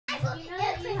You know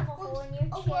that you have a hole in your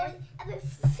chair? About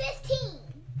 15.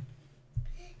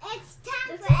 It's time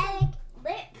Looks for like Eric.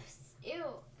 lips. Ew.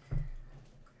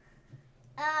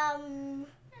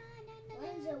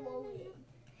 When's the loading?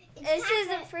 This is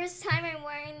the first time I'm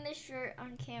wearing this shirt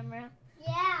on camera.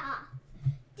 Yeah.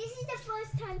 This is the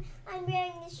first time I'm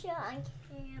wearing this shirt on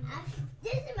camera.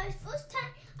 This is my first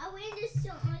time I wear this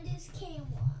shirt on this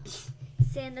camera.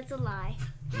 Saying that's a lie.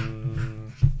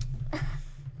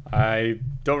 I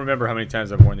don't remember how many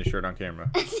times I've worn this shirt on camera.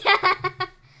 Got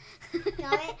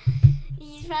it?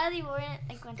 He's probably worn it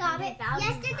like Got it? 100,000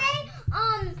 Yesterday,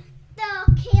 the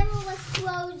camera was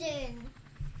frozen.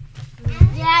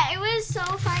 Yeah, it was so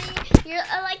funny. You're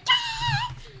like,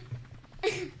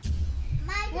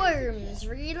 Worms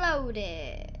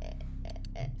Reloaded.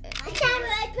 My camera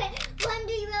I put one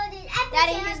reloaded.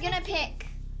 Daddy, who's gonna pick?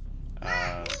 Me,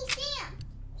 Sam.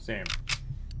 Sam.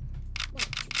 1, 2,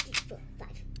 3, 4, 5.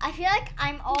 I feel like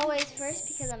I'm always first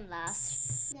because I'm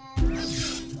last. No.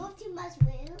 Go to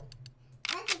Muswoo.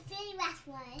 That's the very last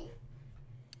one.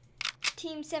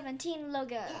 Team 17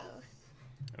 logo.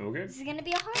 Okay. This is gonna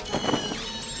be a hard one.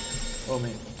 Oh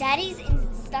man. Daddy's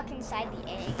stuck inside the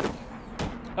egg.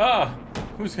 Ah!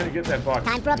 Who's gonna get that box?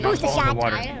 Time for a Not booster fall in the shot.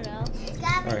 water. I don't know.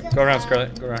 Alright, go around,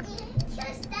 Scarlett. Go around.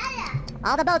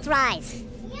 All the boats rise.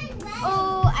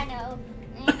 Oh, I know.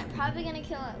 And I'm probably gonna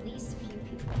kill at least a few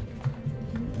people.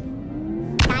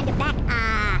 Time to back.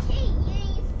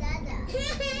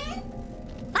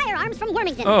 Firearms from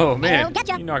Wormington. Oh man, They'll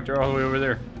getcha. you knocked her all the way over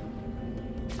there.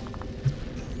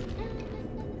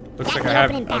 Looks That's like the I have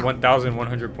opening bell.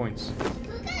 1,100 points.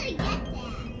 Daddy, you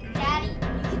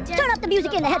can just Turn up the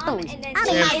music in the mom headphones. and then I'm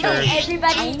in my say zone.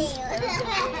 everybody.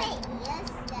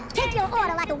 Take your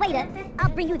order like a waiter. I'll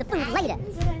bring you the food later.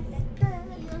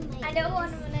 I know what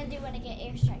I'm gonna do when I get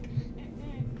airstrike.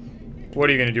 What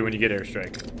are you gonna do when you get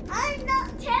airstrike? I'm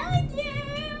not telling you.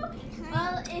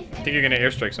 Well, if I think you're gonna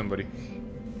airstrike somebody.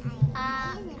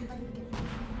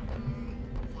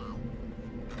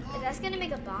 that's gonna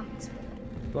make a bomb explode.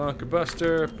 Bunker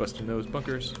buster, buster knows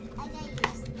bunkers. What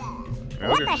the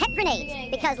Okay. heck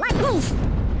grenades? Because like boom.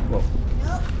 Whoa.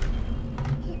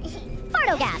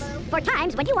 Farto gas. For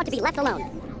times when you want to be left alone.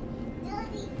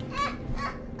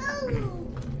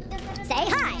 Say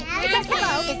hi. Because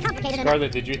hello is complicated enough.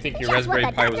 Scarlett, did you think your Guess what Raspberry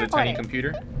the Pi was a doctor tiny ordered?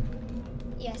 computer?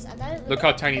 Yes, I thought it was. Look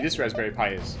how tiny this Raspberry Pi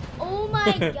is. Oh my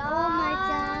god. Oh my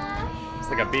god. It's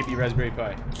like a baby Raspberry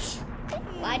Pi.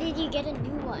 Why did you get a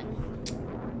new one?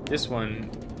 This one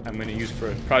I'm gonna use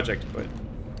for a project, but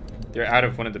they're out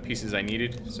of one of the pieces I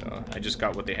needed, so I just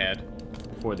got what they had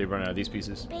before they run out of these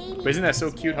pieces. But isn't that so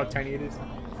cute how tiny it is?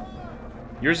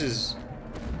 Yours is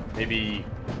maybe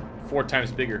 4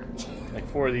 times bigger. Like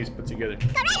 4 of these put together.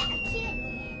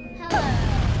 Hello.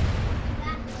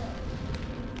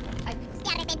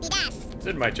 Is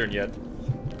it my turn yet?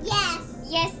 Yes.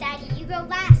 Yes, Daddy, you go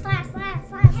last.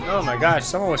 Oh my gosh,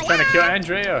 someone was trying to kill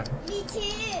Andrea. Me too.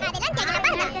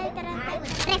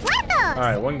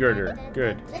 Alright, 1 girder.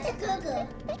 Good. That's a cuckoo.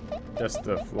 That's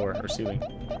the floor or ceiling.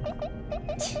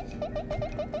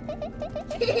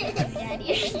 Daddy,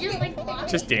 you're just like walking.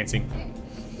 Just dancing.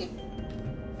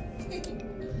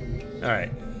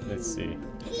 Alright, let's see.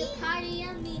 It's a party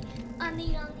on the.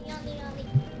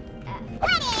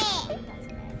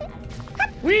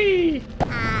 Whee!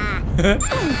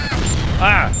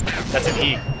 Ah, that's an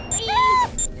E.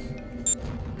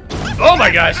 Oh my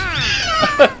gosh!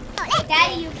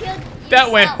 Daddy, you killed.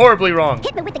 That went yourself. horribly wrong,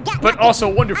 Hit me with the gat. but also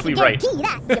wonderfully I right. guarantee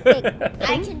that, you big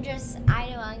I can just. I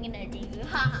know what I'm gonna do.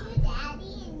 Haha.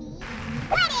 Daddy and me.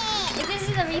 If this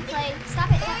is a replay,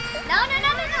 stop it. No.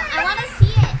 I want to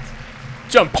see it.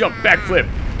 Jump, backflip.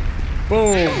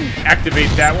 Boom. Activate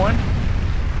that one.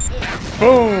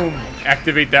 Boom.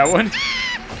 Activate that one.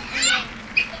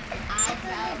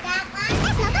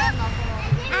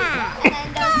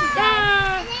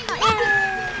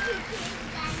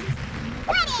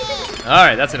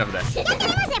 Alright, that's enough of that.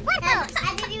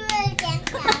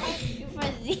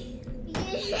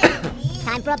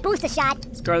 Time for a booster shot.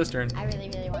 Scarlett's turn. I really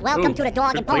want. Welcome Ooh, to the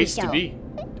Dog good and Pony place Show. to be.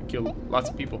 To kill lots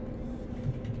of people.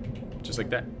 Just like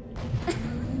that.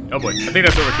 Oh boy, I think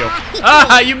that's overkill.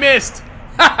 Ah, you missed!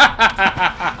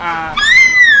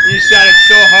 You shot it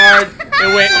so hard,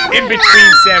 it went in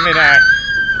between Sam and I.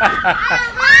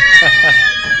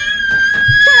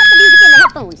 Turn up the music in the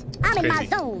headphones. I'm in my Crazy.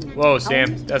 zone. Whoa,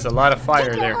 Sam, that's a lot of fire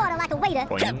Take your there. order like a waiter.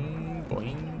 Boing,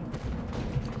 boing.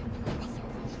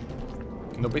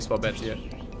 No baseball bats yet.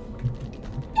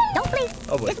 Don't please.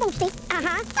 Oh boy. This won't stink.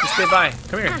 Uh-huh. Just stay by.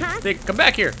 Come here. Uh-huh. Come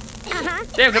back here. Uh-huh.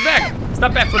 Sam, come back.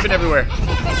 Stop backflipping everywhere.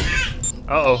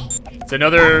 Uh-oh. It's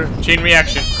another chain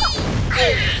reaction.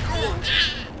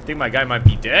 I think my guy might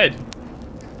be dead.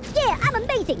 Yeah, I'm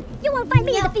amazing. You won't find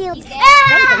me in the field. He's dead.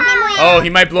 Oh, he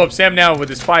might blow up Sam now with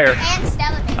his fire. And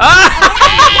Stella.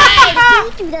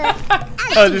 Ah! To the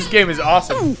Oh, this game is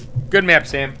awesome. Good map,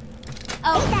 Sam.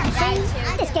 Oh, Ain't that that shame?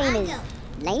 too. This game is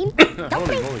lame. Don't Holy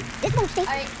please. moly. This won't stink.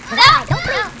 Alright. Hi, don't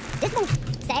No, no. please. This won't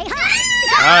say hi.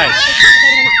 Alright. It's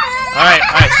complicated enough. Alright,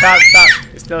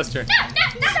 it's Stella's turn.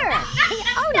 Sir, the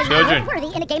only Children,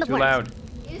 worthy in a game of Too worms. loud.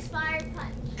 Use fire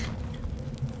punch.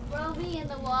 Throw me in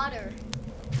the water.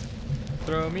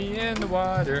 Throw me in the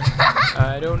water.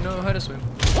 I don't know how to swim.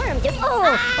 Worm just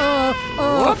off.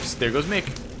 Whoops, there goes Mick.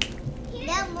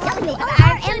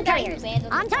 WRM carriers.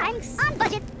 On time, on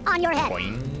budget, on your head.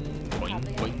 Boing, boing,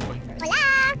 boing, boing.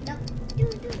 Voila!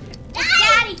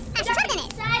 Daddy, I'm stuck stuck in it.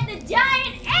 inside the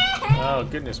giant egg. Oh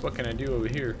goodness, what can I do over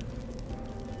here?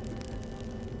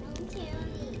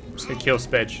 I'm just gonna kill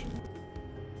Spedge.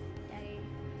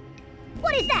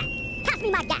 What is that? Pass me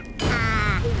my gap.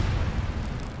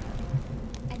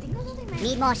 I think I'll only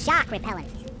Need more shark repellent.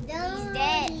 He's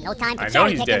dead. No time for I know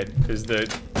cherry he's picking. dead, because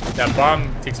that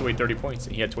bomb takes away 30 points,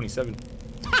 and he had 27.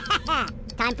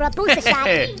 Time for a booster shot.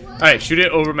 Alright, shoot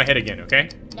it over my head again, okay?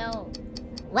 No.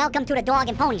 Welcome to the Dog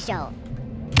and Pony Show.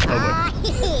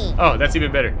 Oh, oh, that's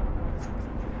even better.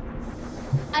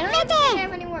 I don't even think I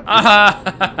have any more.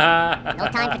 No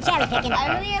time for cherry picking.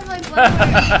 I only have like one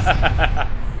more.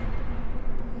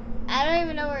 I don't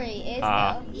even know where he is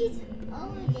though. He's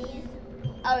over there.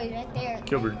 Oh, he's right there.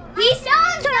 Gilbert. He's so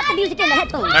Turn up the music in the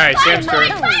headphones. Alright, Sam's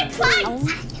turn. Oh.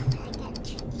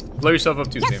 Blow yourself up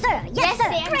too, Yes, Sam. sir. Yes, sir.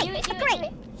 Sam, Great. do it, do it, Great. do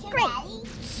it. Great. No,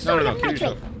 Sodium kill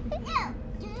yourself. nitrate. No.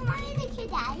 Do you want me to kill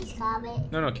Daddy's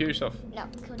comment? No, kill yourself. No,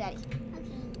 cool daddy.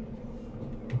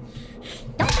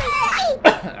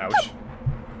 Ouch.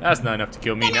 That's not enough to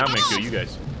kill me. Now I'm gonna kill you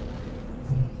guys.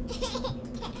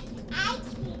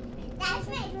 That's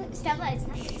right. Stella, it's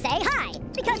not. Say hi,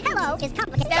 because hello is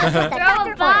complicated. Stella, With the throw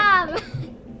doctor a bomb.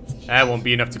 That won't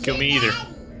be enough to kill me either.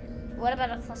 What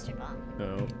about a cluster bomb?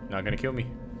 No, not gonna kill me.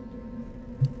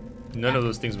 None of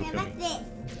those things will kill me. What's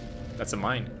this? That's a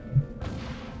mine.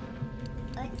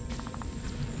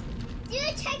 Do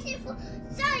a texture for.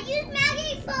 Sir, use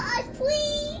Maggie for us,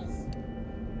 please.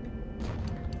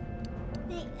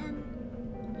 Wait, Sir,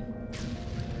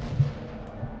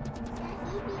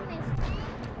 you be my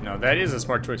friend. No, that is a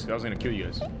smart choice, 'cause I was gonna kill you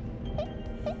guys.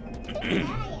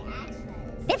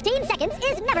 15 seconds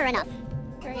is never enough.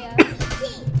 Hurry up.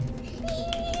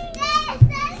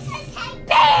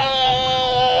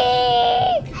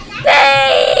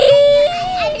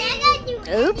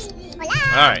 Oops.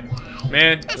 Alright.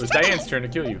 Man, it was Diane's turn to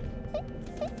kill you.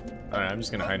 Alright, I'm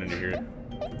just gonna hide under here.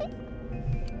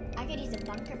 I could use a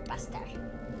bunker buster.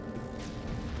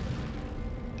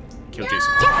 Kill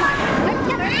Jason.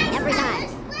 Every time.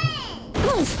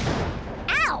 Boom.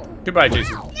 Ow. Goodbye,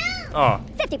 Jason. Oh,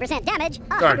 50% damage,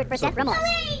 Darn. 100% remorse.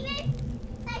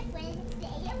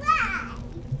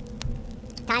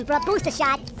 Time for a booster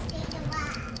shot.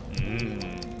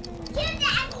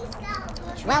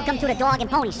 Welcome to the Dog and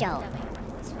Pony Show. No,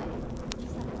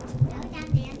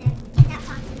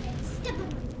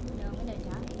 I'm gonna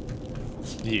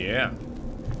die. yeah.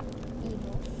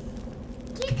 Evil.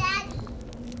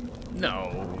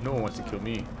 No, no one wants to kill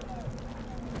me.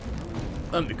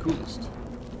 I'm the coolest.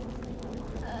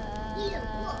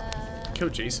 Kill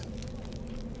Jason.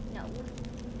 No.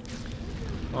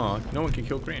 Aw, no one can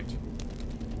kill Grant.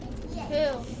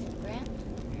 Who? Grant?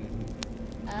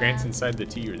 Grant's inside the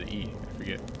T or the E, I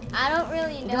forget. I don't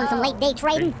really know. Doing some late day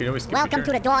trading? You can always skip your Welcome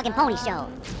to turn. the Dog and Pony Show.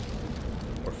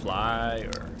 Or fly,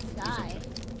 or... Die.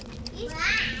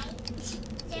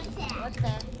 What the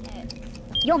heck?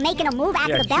 You're making a move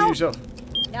after Yeah, the kill bell? yourself.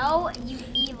 No, you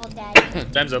evil daddy.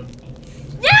 Time's up.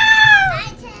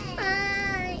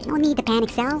 No need to panic,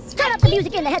 Sal. Turn up the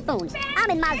music in the headphones. I'm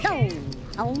in my zone,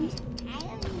 Holmes.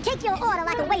 Take your order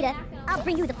like a waiter. I'll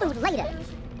bring you the food later.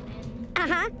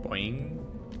 Uh-huh. Boing.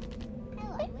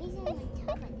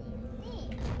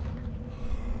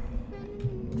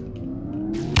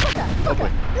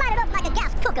 Cooker. Light it up like a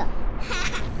gas cooker.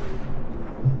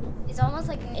 It's almost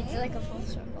like it's like a full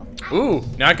circle. Ooh,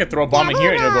 now I can throw a bomb in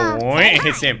here and it'll go boing and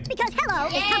hit Sam. Because hello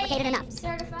is complicated enough.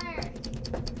 Start a fire.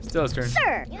 Stella's turn.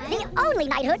 Sir, the only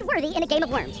knighthood worthy in a game of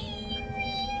worms.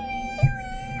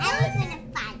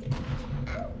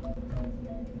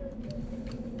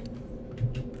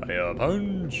 Fire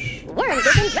punch. Worms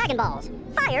is in Dragon Balls.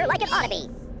 Fire like it ought to be.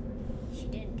 She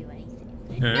didn't do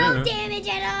anything. No damage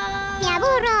at all.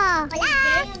 Hola.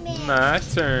 My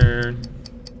turn.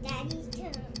 Daddy's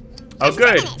turn. Oh,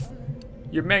 good.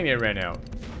 Your magnet ran out.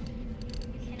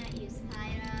 I cannot use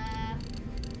fire.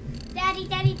 Daddy,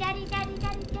 daddy, daddy, daddy,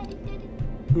 daddy, daddy, daddy.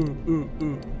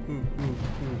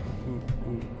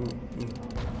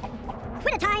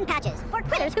 Quitter time patches for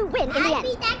quitters who win in the I end.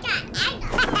 beat that guy.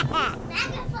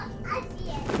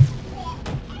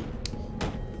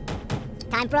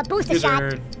 Time for a booster Your shot.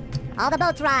 turn. All the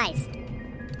boats rise.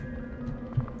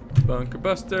 Bunker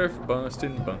buster for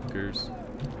busting bunkers.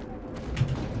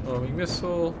 Homing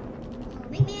missile.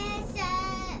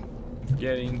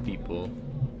 Getting people.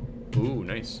 Ooh,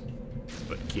 nice.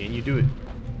 But can you do it?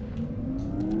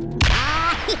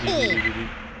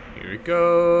 Here it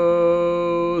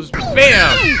goes.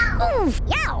 Bam! Oof!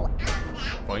 Yow!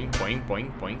 Boing, boing,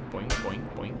 boing, boing, boing, boing,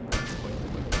 boing, boing,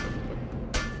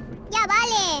 Ya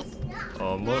vale. boing.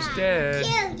 Almost dead.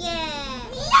 Kill you.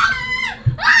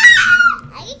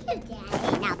 I can kill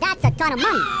Daddy. Now that's a ton of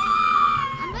money.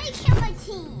 I'm gonna kill my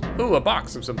team. Ooh, a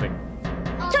box of something.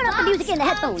 Turn up the music in the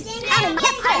headphones.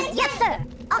 Yes, sir. Yes, sir.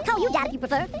 I'll call you Dad if you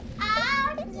prefer.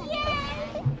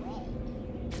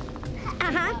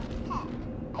 Uh-huh.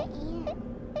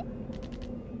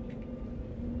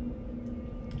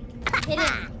 Hit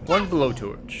him. One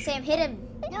blowtorch. Sam, hit him.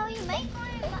 No, you make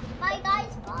my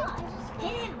guy's boss.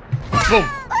 Hit him. Boom!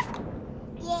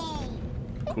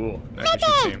 Yay. Cool. Nice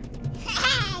mission, Sam.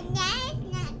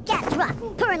 Cat drop,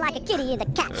 purring like a kitty in the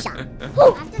cat shop.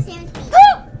 After Sam's beat.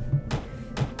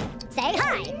 Say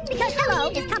hi, because hello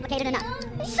is complicated enough.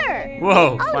 Sir.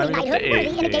 Whoa! Only Climbing up knighthood to worthy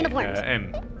in a A. game of worms.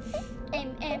 M.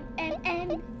 M.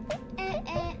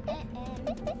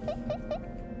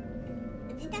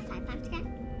 Is it the 5-box guy?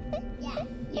 Yeah.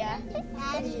 Yeah.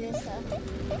 Daddy. Do this stuff.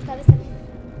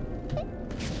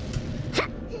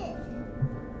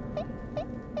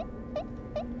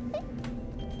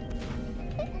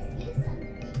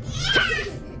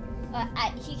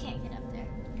 He can't get up there.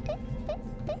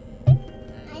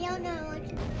 I don't know what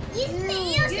to do.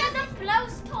 You're the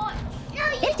blows torch. No,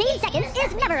 15 seconds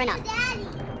is never enough. Daddy.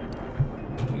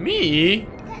 Me?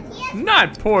 Because he has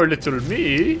Not poor little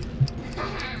me.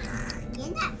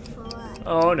 You're not poor.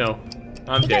 Oh no.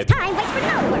 I'm Because dead. time waits for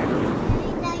no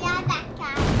one. No, you're that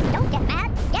guy. Don't get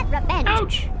mad, get revenge.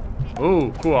 Ouch!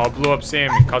 Ooh, cool. I'll blow up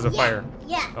Sam and cause a fire.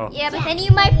 Yeah. Oh. Yeah, but then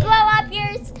you might blow up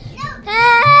yours.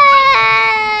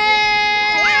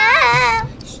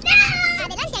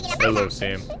 Hello,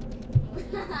 Sam. Who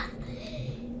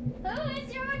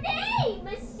is your name,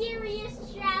 mysterious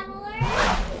traveler?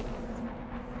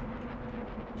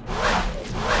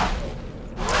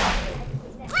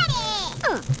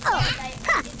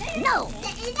 No.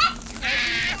 Is that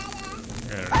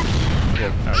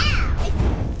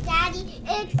Daddy,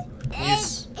 Daddy,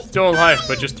 he's still alive,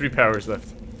 but just 3 powers left.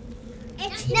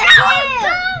 it's No!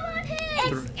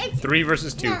 no. Th 3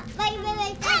 versus 2. Wait,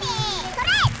 Daddy.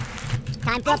 Correct.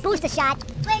 Time for a booster shot.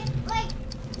 Wait.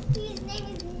 His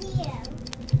name is Neo.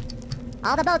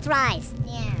 All the boats rise.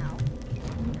 Neo.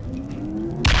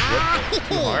 What?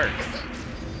 Too hard.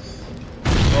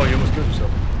 Oh, you almost killed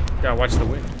yourself. Gotta watch the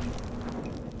wind.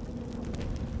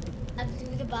 I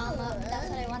blew the bomb up. That's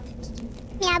what I wanted to do.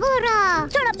 Mi aburro.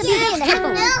 Turn up the music in the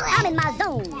headphones. I'm in my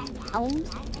zone. Holmes.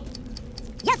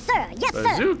 Yes, sir. Yes, sir.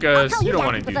 I'll Bazookas? call You don't Dad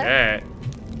want if to you do prefer. that.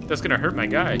 That's gonna hurt my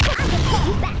guy. I can take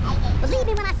you back. Believe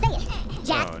me when I say it.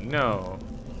 Jack. Oh no.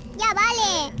 Ya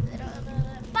vale.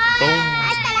 Boom.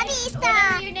 Hasta la Whatever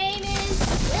vista. your name is.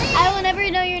 I will never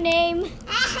know your name.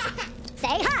 Say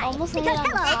hi. Almost because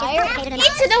landed on hello fire. is complicated enough.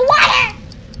 Into the water!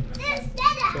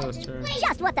 Stella's turn.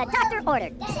 Just what the doctor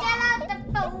ordered. Stella the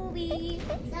Bobby.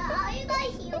 So are you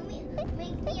gonna heal me?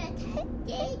 Make me attack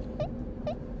dead?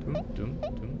 Doom, doom,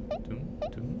 doom, doom,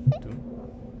 doom, doom.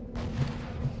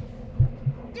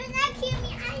 Do not kill me.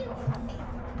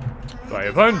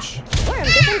 Fire punch. Worms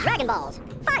is in Dragon Balls.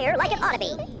 Fire like it ought to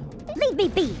be. Leave me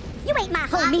be. You ain't my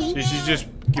homie. She's just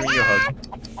giving you a hug.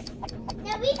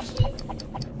 No, we kiss.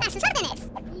 That's just something.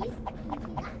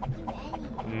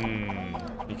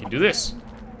 You can do this.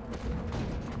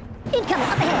 Incoming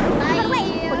up ahead. Run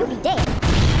away or you'll be dead.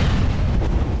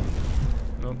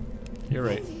 Nope. You're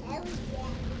right.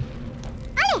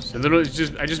 It's a little. It's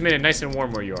just. I just made it nice and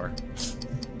warm where you are.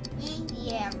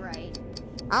 Yeah, right.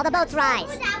 All the boats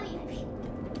rise.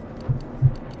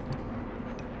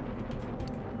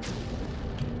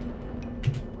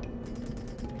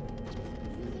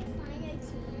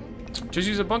 Just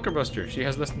use a bunker buster. She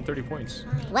has less than 30 points.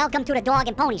 Welcome to the Dog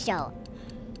and Pony Show.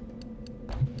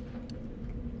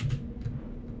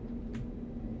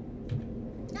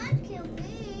 Don't kill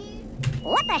me.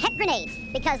 What the heck grenades?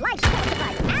 Because life's full of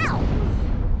surprises. Ow!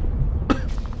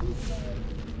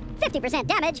 50%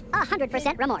 damage,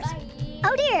 100% remorse.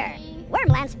 Oh dear!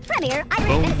 Wormland's premier Irish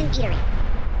Boom. venison eatery.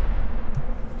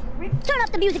 Turn up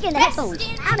the music in the headphones.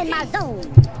 I'm in my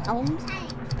zone. Holmes.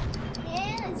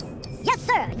 Yes. Yes,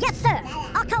 sir. Yes, sir.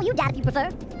 I'll you Dad if you prefer.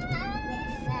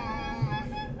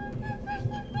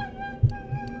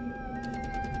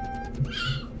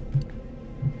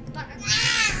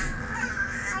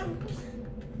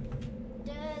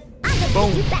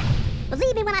 Boom. You back.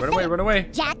 Believe me when I say Run away.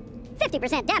 Jack,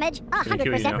 50% damage,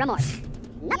 100% remorse.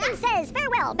 Nothing says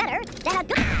farewell better than a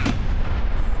good...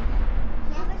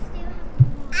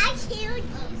 I killed you,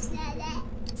 Snella.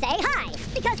 Say hi,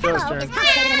 because Phil's hello turn. is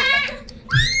complicated enough.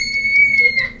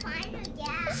 He's a final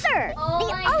guy. Sir, Oh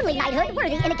the my only God. knighthood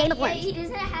worthy in a game of Yeah, words. he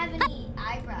doesn't have any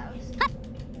eyebrows. Hup.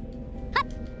 Hup.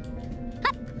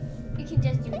 Hup. You can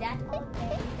just do that.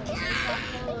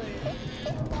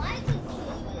 Why did you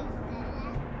kill you,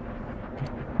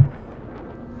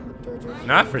 Snella?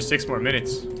 Not for 6 more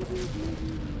minutes.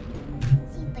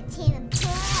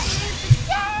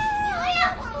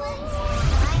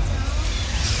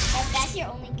 That's your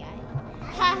only guy.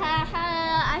 Ha ha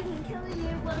ha! I can kill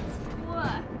you once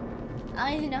more. I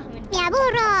don't even know how many. Mi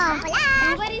aburro. Hola.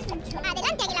 Nobody's been killing.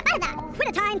 Adelante, que la parda.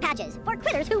 Quitter-time patches for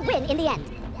quitters who win in the end.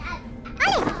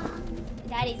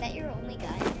 Daddy, is that your only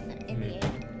guy in the game?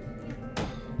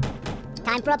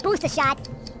 Time for a booster shot.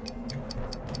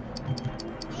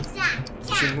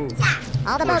 She should move.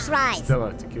 All the boats Force rise.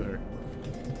 Stella to kill her.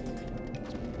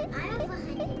 I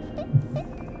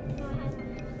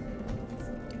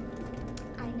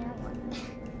know.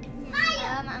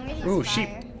 I'm gonna use Ooh, fire. sheep.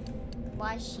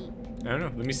 Why sheep? I don't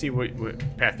know. Let me see what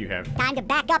path you have. Time to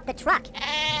back up the truck.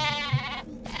 I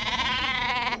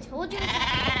told you.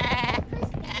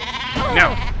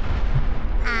 No.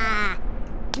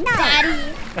 No.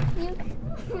 Daddy.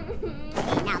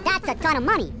 Now that's a ton of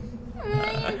money.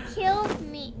 You killed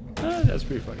me. Oh, that's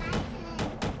pretty funny.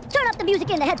 Turn up the music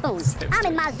in the headphones. I'm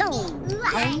in my zone.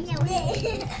 What are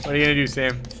you gonna do,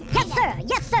 Sam? Yes, sir.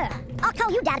 Yes, sir. I'll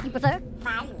call you Dad if you prefer.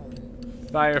 Fire.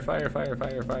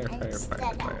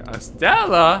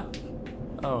 Stella?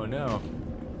 Oh no.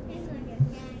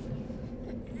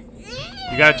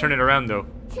 You gotta turn it around though.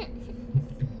 Check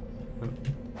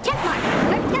mark.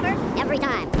 First cover every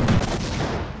time.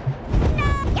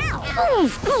 Yow.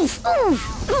 Oof, oof,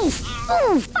 oof, oof,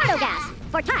 oof. Fardo gas.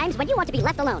 For times when you want to be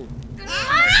left alone. Say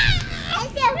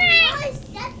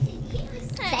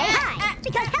hi,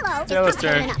 because hello Stella's is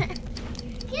turn. complicated enough.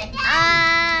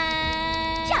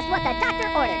 Just what the doctor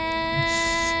ordered.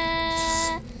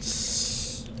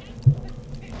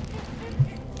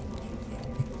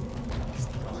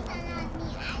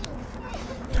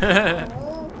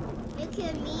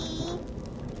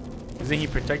 Isn't he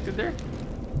protected there?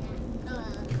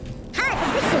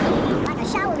 Hi, position, like a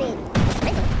shower in.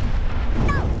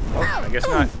 No. Oh, I guess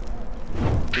not. I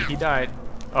think he died.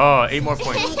 Oh, 8 more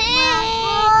points. And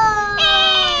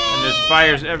there's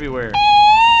fires everywhere.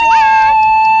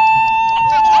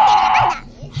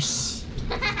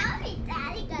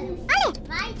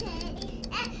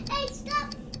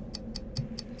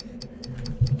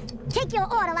 Take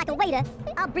your order like a waiter.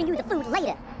 I'll bring you the food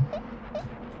later.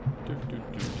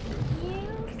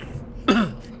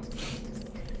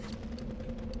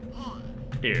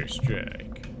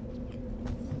 Airstrike.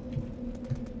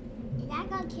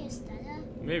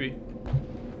 Maybe.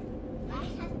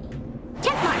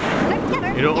 Check mark. First cover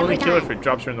It'll only every kill time. if it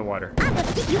drops her in the water. I'm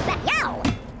gonna get you back. Yow!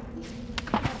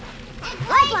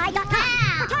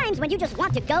 Flyfly.com for times when you just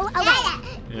want to go away.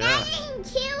 Yeah.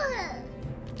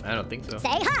 I don't think so. Say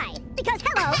hi, because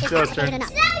hello is Stella's complicated turn.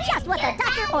 enough. Just what the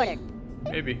doctor ordered.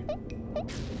 Maybe.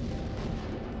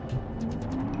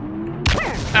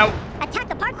 Turn. Ow. Attack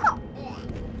the part.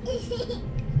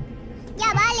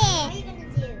 Ya vale.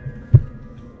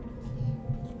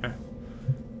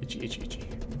 Itchy.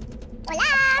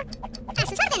 Hola. A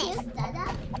sus órdenes.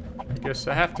 I guess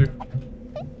I have to. Do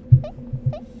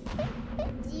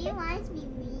you want to be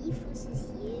me versus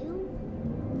you?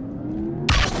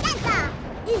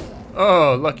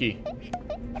 Oh, lucky.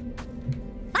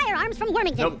 Firearms from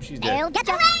Wormington. Nope, she's dead. They'll get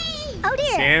you. Oh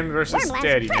dear. Sam versus Wormland's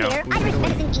Daddy now. Predator Who's Irish gonna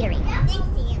win? Medicine Eatery.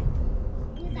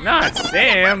 Not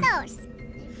Sam.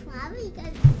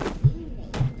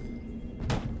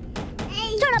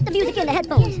 Turn up the music in the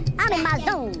headphones. I'm in my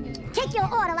zone. Take your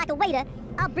order like a waiter.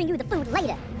 I'll bring you the food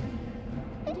later.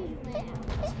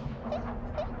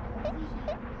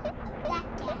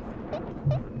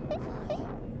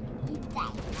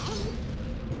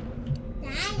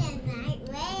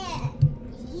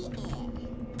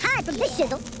 Hide from this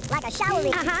shizzle like a shower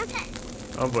in.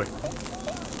 Oh boy.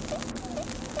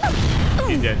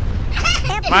 He's dead.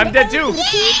 I'm dead too.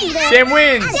 Sam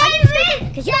wins.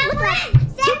 Because you don't look like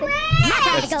stupid. My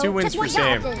time That's to go. 2 wins Just for want y'all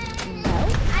Sam. to know.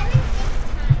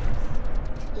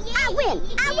 I win,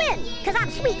 because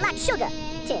I'm sweet like sugar,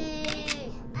 Tim.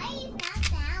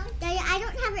 I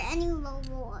don't have any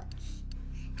rewards.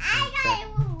 I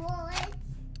got rewards.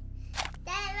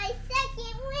 That's my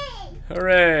second win.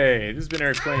 Hooray! This has been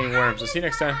Eric playing Worms. I'll see you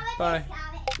next time. Bye.